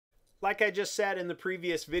Like I just said in the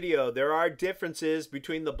previous video, there are differences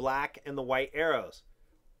between the black and the white arrows.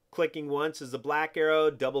 Clicking once is the black arrow,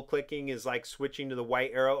 double clicking is like switching to the white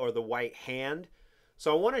arrow or the white hand.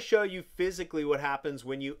 So I want to show you physically what happens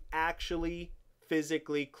when you actually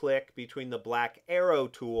physically click between the black arrow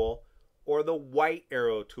tool or the white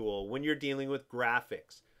arrow tool when you're dealing with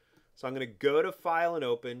graphics. So I'm going to go to File and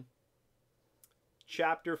Open,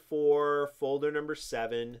 Chapter 4, Folder number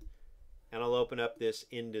 7, and I'll open up this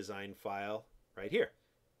InDesign file right here.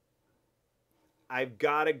 I've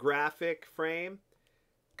got a graphic frame.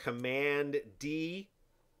 Command D,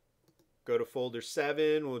 go to folder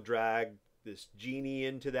 7, we'll drag this genie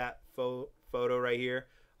into that photo right here.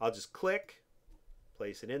 I'll just click,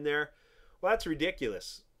 place it in there. Well, that's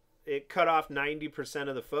ridiculous. It cut off 90%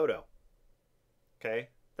 of the photo. Okay,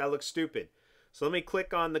 that looks stupid. So let me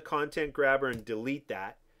click on the content grabber and delete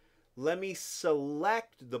that. Let me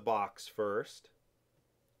select the box first,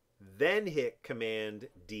 then hit Command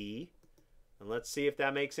D, and let's see if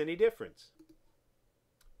that makes any difference.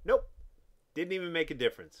 Nope, didn't even make a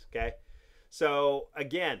difference, okay? So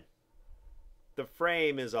again, the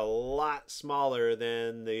frame is a lot smaller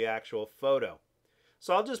than the actual photo.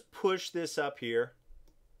 So I'll just push this up here.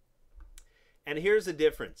 And here's the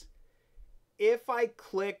difference. If I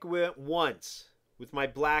click once with my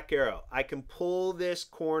black arrow, I can pull this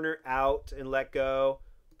corner out and let go,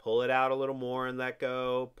 pull it out a little more and let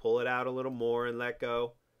go, pull it out a little more and let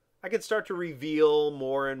go. I can start to reveal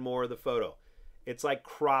more and more of the photo. It's like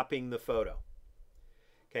cropping the photo.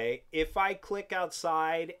 Okay, if I click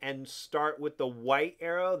outside and start with the white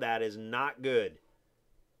arrow, that is not good.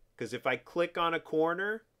 Because if I click on a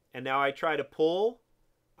corner and now I try to pull,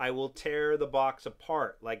 I will tear the box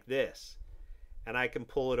apart like this. And I can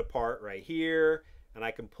pull it apart right here, and I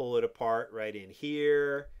can pull it apart right in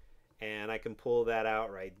here, and I can pull that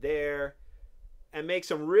out right there, and make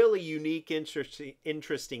some really unique,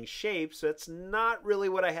 interesting shapes. That's not really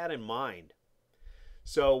what I had in mind.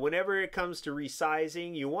 So whenever it comes to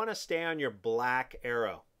resizing, you want to stay on your black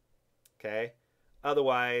arrow, okay?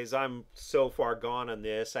 Otherwise, I'm so far gone on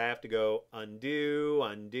this, I have to go undo,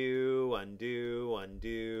 undo, undo,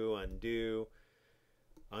 undo, undo,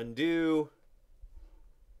 undo,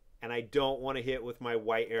 and I don't want to hit with my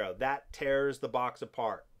white arrow. That tears the box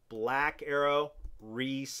apart. Black arrow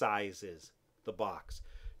resizes the box.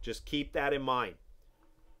 Just keep that in mind.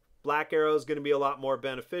 Black arrow is going to be a lot more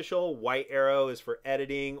beneficial. White arrow is for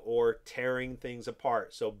editing or tearing things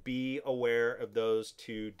apart. So be aware of those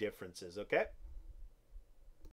two differences, okay?